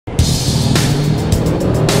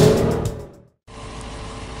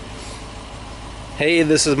Hey,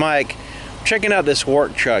 this is Mike. Checking out this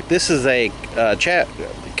work truck. This is a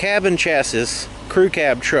cab and chassis crew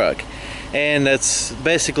cab truck, and it's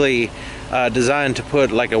basically designed to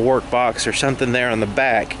put like a work box or something there on the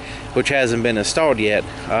back, which hasn't been installed yet.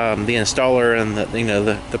 The installer and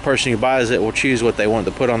the person who buys it will choose what they want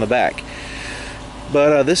to put on the back.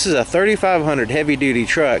 But this is a 3500 heavy duty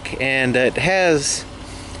truck, and it has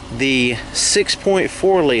the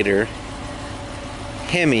 6.4 liter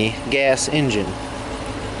HEMI gas engine.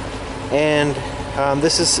 And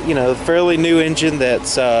this is, a fairly new engine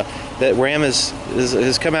that Ram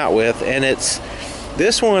has come out with, and it's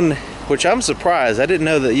this one, which I'm surprised. I didn't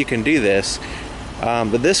know that you can do this,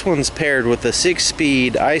 but this one's paired with a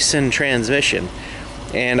 6-speed AISIN transmission,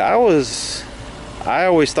 and I always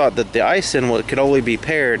thought that the AISIN could only be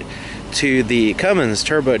paired to the Cummins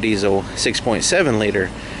turbo diesel 6.7 liter,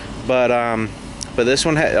 but this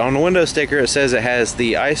one on the window sticker it says it has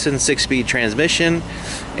the AISIN 6-speed transmission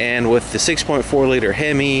and with the 6.4 liter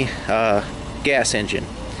HEMI gas engine.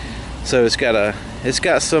 So it's got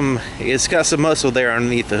some muscle there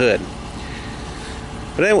underneath the hood.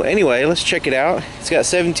 But anyway, let's check it out. It's got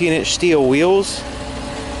 17-inch steel wheels,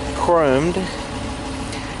 chromed,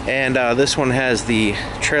 and this one has the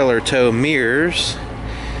trailer tow mirrors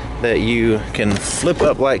that you can flip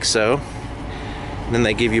up like so. And then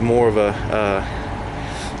they give you more of a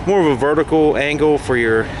vertical angle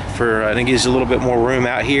and it gives you a little bit more room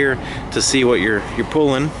out here to see what you're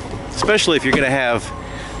pulling, especially if you're gonna have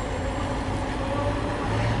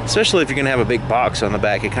a big box on the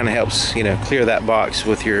back. It kind of helps clear that box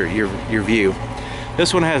with your view.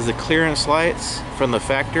 This one has the clearance lights from the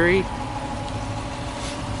factory,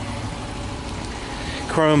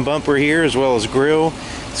 chrome bumper here as well as grille.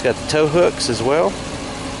 It's got the tow hooks as well.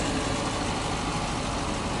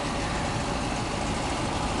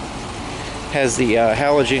 Has the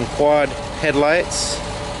halogen quad headlights.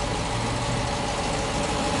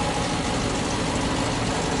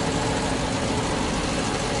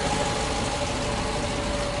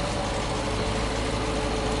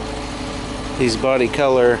 These body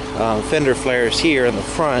color fender flares here in the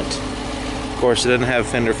front. Of course, it doesn't have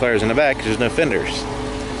fender flares in the back because there's no fenders.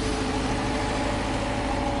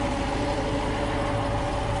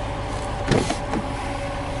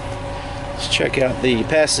 Let's check out the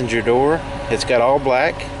passenger door. It's got all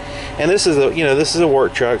black, and this is a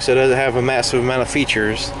work truck, so it doesn't have a massive amount of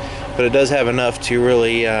features, but it does have enough to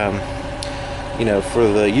really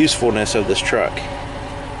for the usefulness of this truck.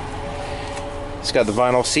 It's got the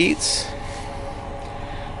vinyl seats,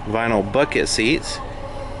 vinyl bucket seats,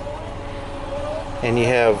 and you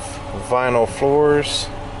have vinyl floors.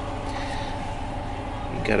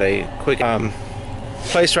 You got a quick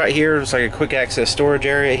place right here. It's like a quick access storage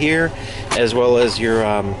area here, as well as your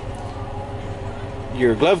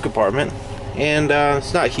glove compartment. And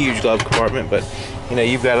it's not a huge glove compartment, but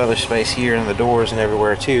you've got other space here in the doors and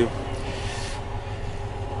everywhere too.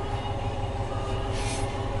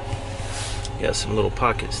 You got some little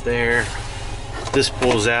pockets there. This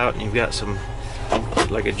pulls out and you've got some,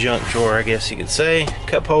 like a junk drawer, I guess you could say.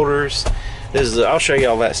 Cup holders. I'll show you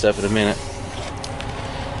all that stuff in a minute.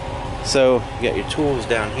 So you got your tools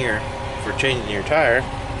down here for changing your tire.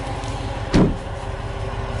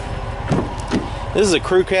 This is a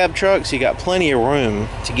crew cab truck, so you got plenty of room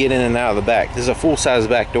to get in and out of the back. This is a full-size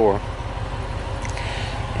back door.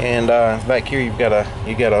 And back here you've got a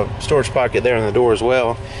storage pocket there in the door as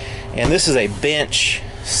well. And this is a bench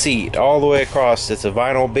seat all the way across. It's a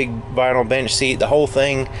big vinyl bench seat. The whole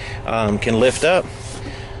thing can lift up,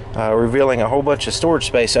 revealing a whole bunch of storage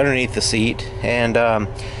space underneath the seat. And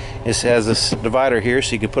it has this divider here,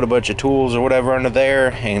 so you can put a bunch of tools or whatever under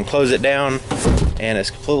there and close it down, and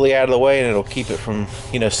it's completely out of the way, and it'll keep it from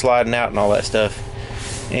sliding out and all that stuff.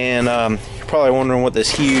 And you're probably wondering what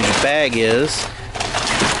this huge bag is,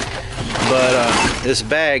 but this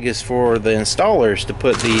bag is for the installers to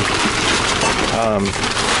put the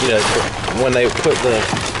when they put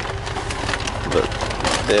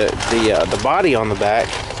the body on the back.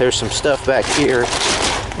 There's some stuff back here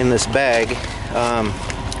in this bag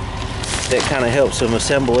that kind of helps them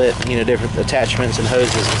assemble it, different attachments and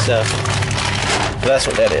hoses and stuff. So that's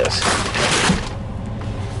what that is.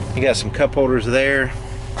 You got some cup holders there.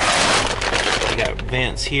 You got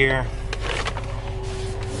vents here.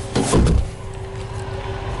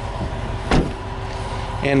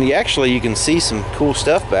 And you can see some cool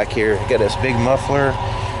stuff back here. You got this big muffler.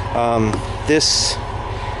 This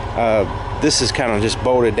is kind of just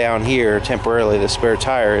bolted down here temporarily, the spare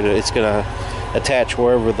tire. It's gonna attach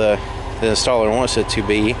wherever the installer wants it to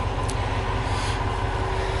be.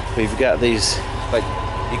 We've got these, like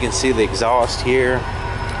you can see the exhaust here.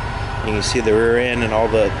 You can see the rear end and all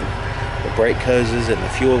the brake hoses and the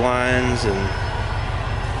fuel lines and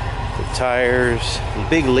the tires, the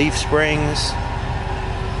big leaf springs,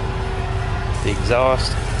 the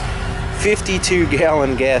exhaust.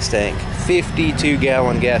 52-gallon gas tank.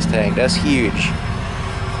 52-gallon gas tank. That's huge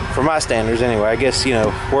for my standards anyway. I guess, you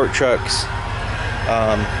know, work trucks,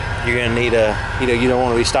 you're gonna need a, you don't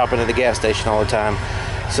want to be stopping at the gas station all the time.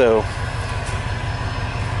 So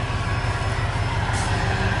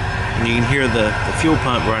and you can hear the fuel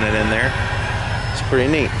pump running in there. It's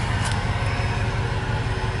pretty neat.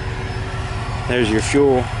 There's your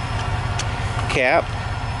fuel cap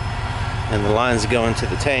and the lines go into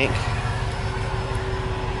the tank.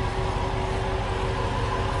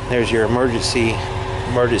 There's your emergency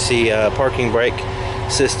parking brake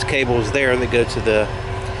assist cables there that go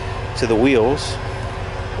to the wheels.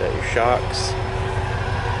 Got your shocks.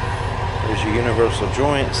 There's your universal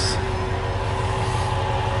joints.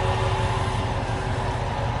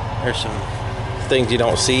 There's some things you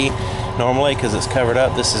don't see normally because it's covered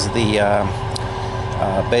up. This is the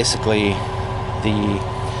basically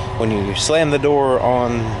when you slam the door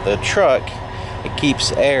on the truck, it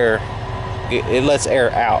keeps air. It lets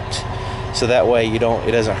air out, so that way it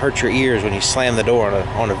doesn't hurt your ears when you slam the door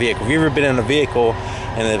on a vehicle. If you've ever been in a vehicle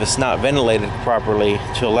and if it's not ventilated properly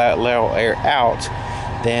to allow air out,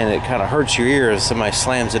 then it kind of hurts your ears as somebody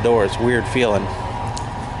slams the door. It's a weird feeling.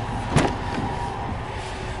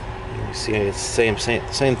 You see, it's the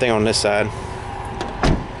same thing on this side.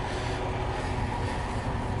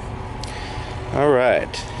 All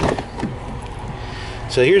right.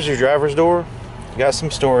 So here's your driver's door. You got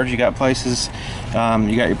some storage, you got places, you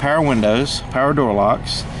got your power windows, power door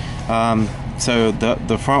locks. So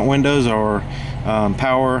the front windows are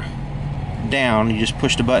power down. You just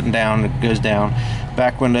push the button down, it goes down.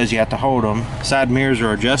 Back windows, you have to hold them. Side mirrors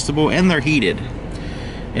are adjustable and they're heated.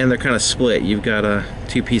 And they're kind of split. You've got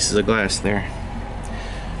two pieces of glass there.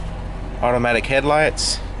 Automatic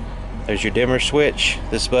headlights. There's your dimmer switch.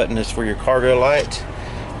 This button is for your cargo light,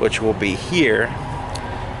 which will be here.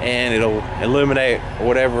 And it'll illuminate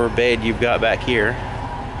whatever bed you've got back here.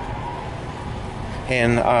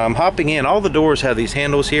 And hopping in, all the doors have these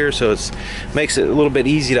handles here, so it makes it a little bit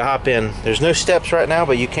easy to hop in. There's no steps right now,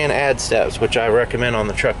 but you can add steps, which I recommend on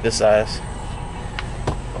the truck this size.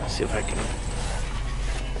 Let's see if I can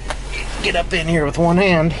get up in here with one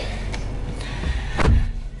hand.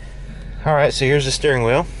 All right, so here's the steering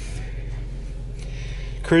wheel.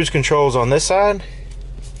 Cruise controls on this side.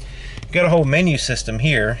 Got a whole menu system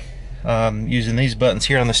here, using these buttons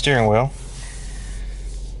here on the steering wheel.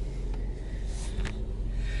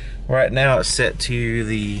 Right now it's set to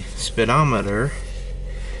the speedometer,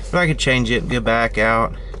 but I can change it, go back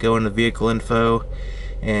out, go into vehicle info,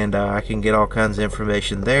 and I can get all kinds of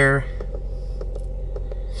information there.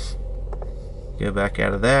 Go back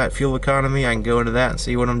out of that. Fuel economy, I can go into that and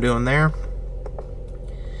see what I'm doing there.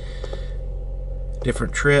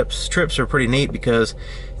 Different trips. Trips are pretty neat because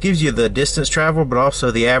it gives you the distance traveled, but also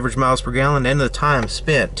the average miles per gallon and the time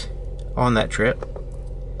spent on that trip.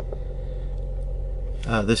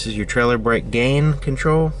 This is your trailer brake gain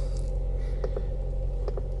control.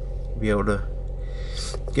 Be able to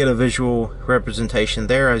get a visual representation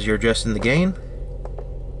there as you're adjusting the gain.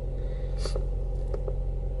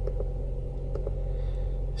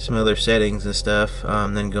 Some other settings and stuff,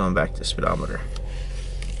 then going back to speedometer.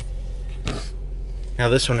 Now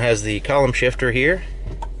this one has the column shifter here.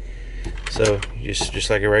 So just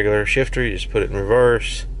like a regular shifter, you just put it in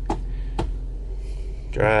reverse.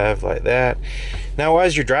 Drive like that. Now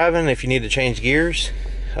as you're driving, if you need to change gears,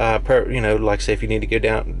 you know, like say if you need to go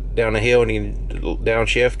down a hill and you need to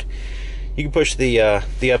downshift, you can push the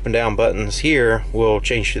up and down buttons here, will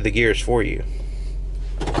change to the gears for you.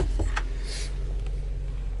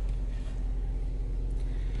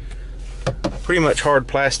 Pretty much hard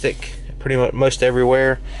plastic, pretty much most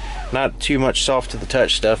everywhere. Not too much soft to the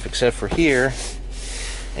touch stuff except for here.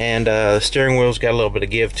 And the steering wheel's got a little bit of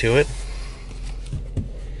give to it.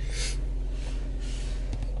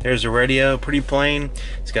 There's a radio, pretty plain.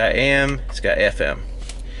 It's got AM, it's got FM.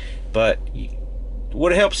 But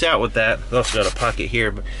what helps out with that, I've also got a pocket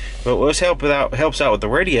here, but what helps out with the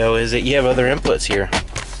radio is that you have other inputs here.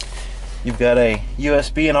 You've got a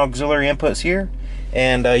USB and auxiliary inputs here,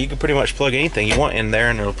 and you can pretty much plug anything you want in there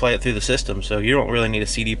and it'll play it through the system, so you don't really need a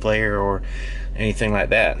CD player or anything like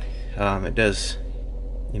that. It does,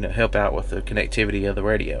 you know, help out with the connectivity of the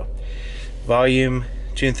radio. Volume,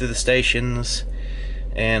 tune through the stations,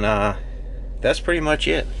 and that's pretty much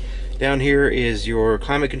it. Down here is your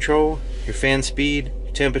climate control, your fan speed,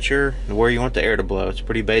 your temperature, and where you want the air to blow. It's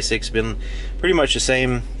pretty basic. It's been pretty much the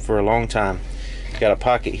same for a long time. Got a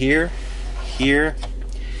pocket here, here.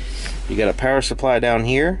 You got a power supply down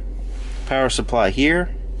here, power supply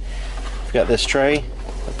here. You've got this tray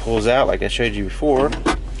that pulls out like I showed you before.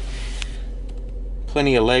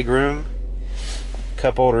 Plenty of leg room.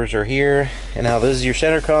 Cup holders are here. And now this is your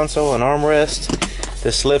center console and armrest.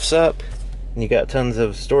 This lifts up and you got tons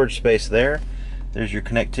of storage space there. There's your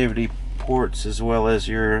connectivity ports as well as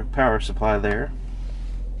your power supply there.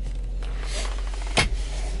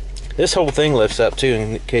 This whole thing lifts up too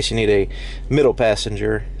in case you need a middle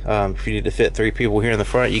passenger. If you need to fit 3 people here in the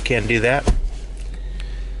front, you can do that.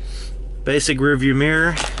 Basic rear view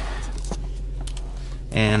mirror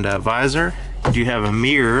and visor. You do have a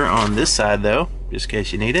mirror on this side though, just in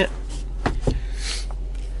case you need it.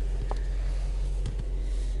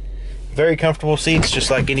 Very comfortable seats, just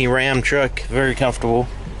like any Ram truck. Very comfortable.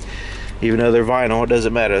 Even though they're vinyl, it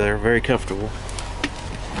doesn't matter. They're very comfortable.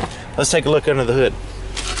 Let's take a look under the hood.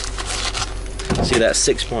 See that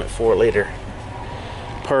 6.4 liter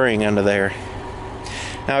purring under there.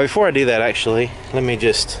 Now before I do that, actually, let me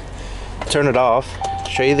just turn it off,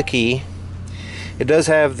 show you the key. It does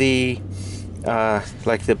have the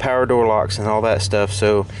like the power door locks and all that stuff,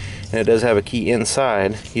 so, and it does have a key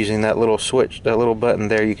inside. Using that little switch, that little button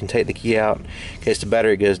there, you can take the key out in case the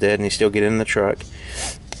battery goes dead and you still get in the truck.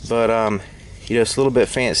 But you know, it's a little bit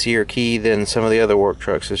fancier key than some of the other work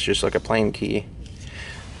trucks. It's just like a plain key.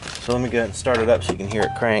 So let me go ahead and start it up so you can hear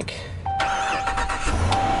it crank.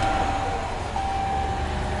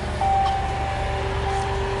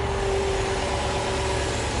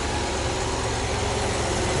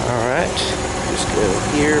 Alright, just go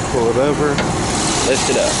here, pull it over, lift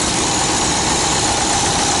it up.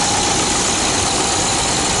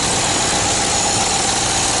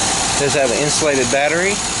 It does have an insulated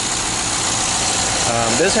battery.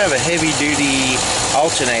 Does have a heavy duty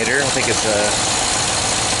alternator. I think it's a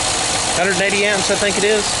 180 amps, I think it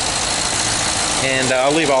is. And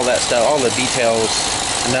I'll leave all that stuff, all the details,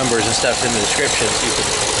 numbers and stuff in the description so you can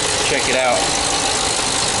check it out.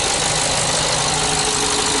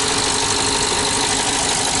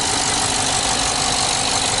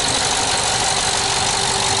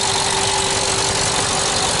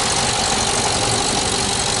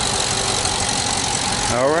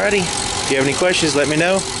 Alrighty, if you have any questions, let me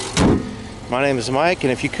know. My name is Mike,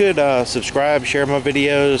 and if you could subscribe, share my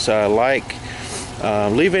videos, like,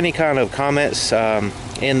 leave any kind of comments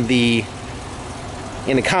in the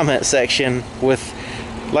comment section with,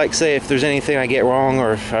 like, say if there's anything I get wrong,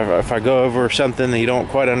 or if I go over something that you don't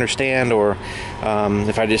quite understand, or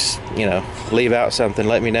if I just, you know, leave out something,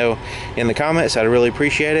 let me know in the comments. I'd really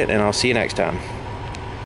appreciate it, and I'll see you next time.